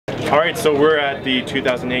All right, so we're at the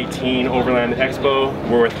 2018 Overland Expo.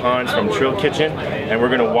 We're with Hans from Trail Kitchen, and we're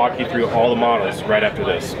going to walk you through all the models right after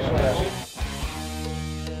this.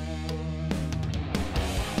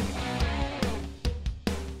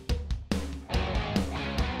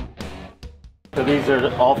 So these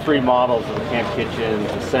are all three models of the camp kitchens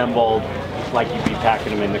assembled like you'd be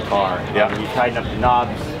packing them in the car. Yeah. You tighten up the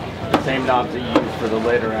knobs, the same knobs that you use for the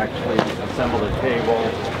lid are actually assemble the table,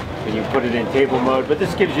 and you put it in table mode. But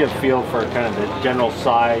this gives you a feel for kind of the general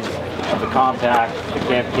size of the compact, the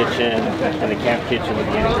camp kitchen, and the camp kitchen with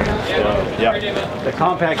the integrated stove. Yeah. The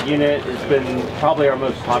compact unit has been probably our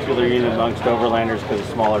most popular unit amongst overlanders because of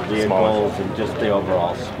smaller vehicles and just the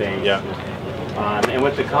overall space. Yeah. And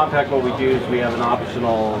with the compact, what we do is we have an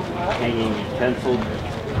optional hanging utensil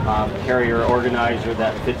carrier organizer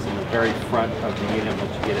that fits in the very front of the unit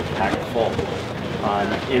once you get it packed full.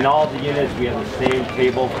 In all the units, we have the same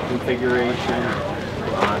table configuration.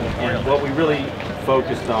 And what we really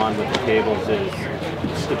focused on with the tables is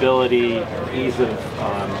stability, ease of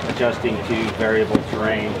adjusting to variable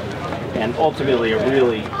terrain, and ultimately a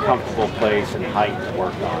really comfortable place and height to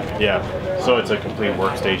work on. Yeah, so it's a complete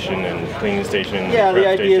workstation and cleaning station. Yeah, the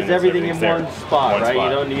idea is everything in one spot, right?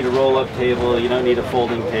 You don't need a roll-up table, you don't need a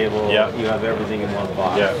folding table. Yeah. You have everything in one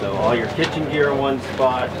box. Yeah. So all your kitchen gear in one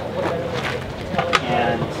spot,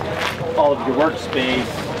 and all of your workspace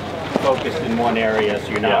focused in one area, so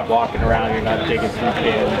you're not walking around, you're not digging through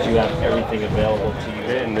bins, you have everything available to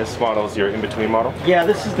you. And this model is your in-between model? Yeah,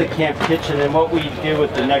 this is the camp kitchen, and what we do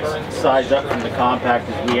with the next size up from the compact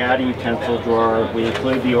is we add a utensil drawer, we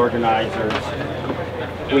include the organizers,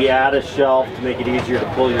 we add a shelf to make it easier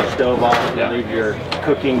to pull your stove off and leave your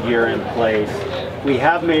cooking gear in place. We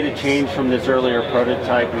have made a change from this earlier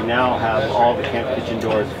prototype. We now have all the camp kitchen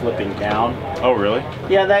doors flipping down. Oh, really?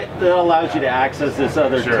 Yeah, that allows you to access this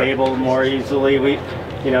other table more easily.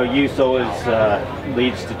 Use always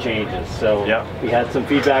leads to changes. So we had some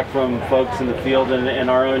feedback from folks in the field and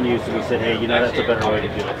our own use, and we said, hey, that's a better way to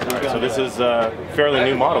do it. So this is a fairly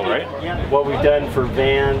new model, right? Yeah. What we've done for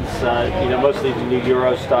vans, mostly the new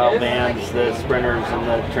Euro style vans, the Sprinters and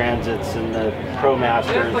the Transits and the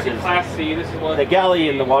ProMasters, the galley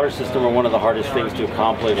and the water system are one of the hardest things to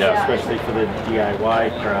accomplish, especially for the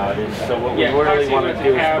DIY crowd. And so what we really want to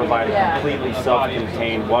do is provide a completely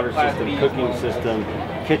self-contained water system, cooking system,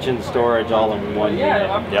 kitchen storage all in one unit.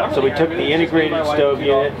 Yeah. So we took the integrated stove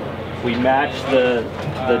unit, we matched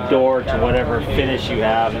the door to whatever finish you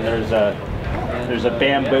have, and there's a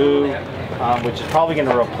bamboo, which is probably going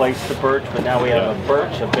to replace the birch, but now we have a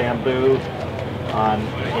birch, a bamboo,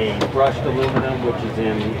 a brushed aluminum, which is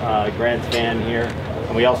in Grant's van here,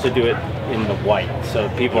 and we also do it in the white, so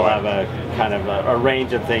people have a kind of a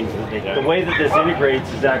range of things. The way that this integrates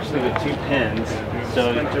is actually with two pins.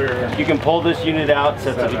 So you can pull this unit out,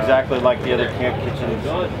 sets it exactly like the other camp kitchens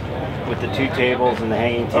with the two tables and the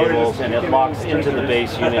hanging tables, and it locks into the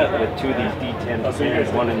base unit with two of these D10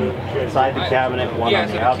 pins, one inside the cabinet, one on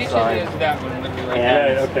the outside,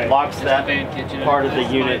 and locks that part of the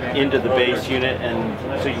unit into the base unit,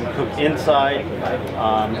 and so you can cook inside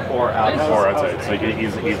or outside. So you can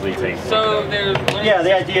easily take. So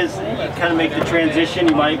the idea is you kind of make the transition.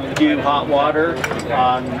 You might do hot water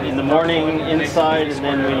in the morning inside, and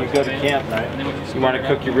then when you go to camp, you want to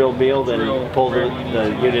cook your real meal, then pull the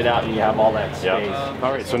unit out and you have all that space.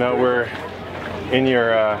 All right, so now we're in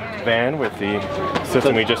your van with the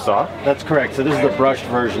system we just saw. That's correct. So this is the brushed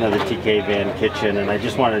version of the TK van kitchen, and I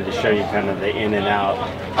just wanted to show you kind of the in and out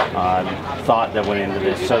thought that went into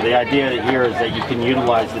this. So the idea here is that you can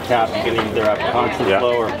utilize the tap. You can either have constant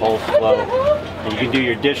flow or pulse flow. And you can do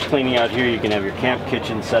your dish cleaning out here. You can have your camp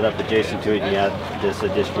kitchen set up adjacent to it, and you have this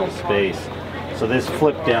additional space. So this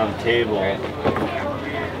flip down table,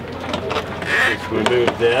 just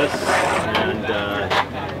remove this, and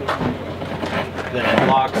then it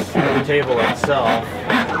locks the table itself,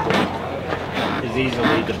 is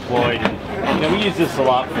easily deployed. And we use this a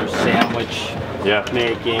lot for sandwich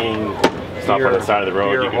making, stop on the side of the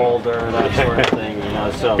road, beer holder, that sort of thing.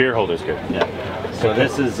 So beer holder's good. Yeah. So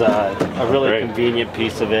this is a really convenient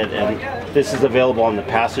piece of it, and this is available on the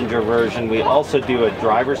passenger version. We also do a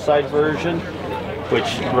driver's side version,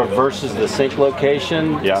 which reverses the sink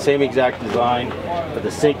location. Same exact design, but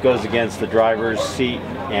the sink goes against the driver's seat,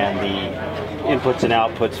 and the inputs and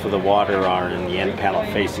outputs for the water are in the end panel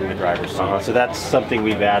facing the driver's seat. So that's something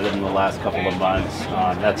we've added in the last couple of months.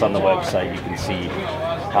 That's on the website. You can see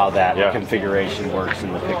how that configuration works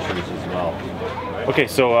in the pictures as well. Okay,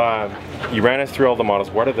 so you ran us through all the models.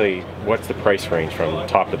 What's the price range from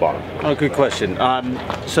top to bottom? Oh, good question.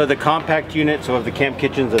 So the compact unit, so of the camp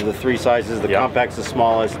kitchens of the 3 sizes, the compact's the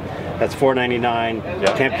smallest. That's $4.99.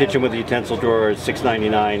 Camp kitchen with the utensil drawer is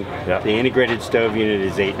 $6.99. The integrated stove unit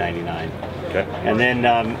is $8.99. Okay. And then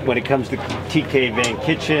when it comes to TK van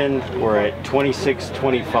kitchen, we're at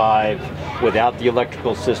 $26.25 without the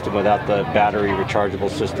electrical system, without the battery rechargeable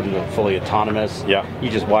system, the fully autonomous. You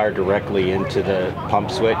just wire directly into the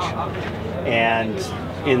pump switch. And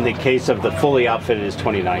in the case of the fully outfitted is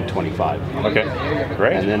 $29.25. Okay,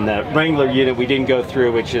 great. And then the Wrangler unit we didn't go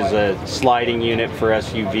through, which is a sliding unit for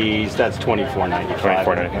SUVs, that's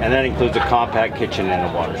 $24.95. And that includes a compact kitchen and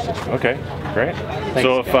a water system. Okay, great. Thanks,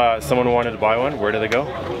 so if someone wanted to buy one, where do they go?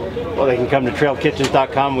 Well, they can come to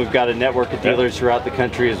trailkitchens.com. We've got a network of dealers throughout the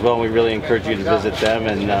country as well. We really encourage you to visit them.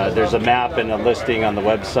 And there's a map and a listing on the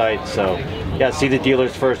website. So yeah, see the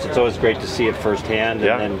dealers first. It's always great to see it firsthand,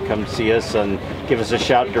 and then come see us and give us a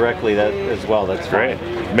shout directly as well. That's great.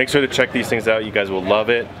 Make sure to check these things out. You guys will love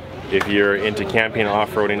it. If you're into camping,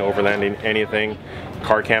 off-roading, overlanding, anything,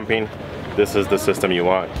 car camping, this is the system you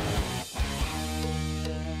want.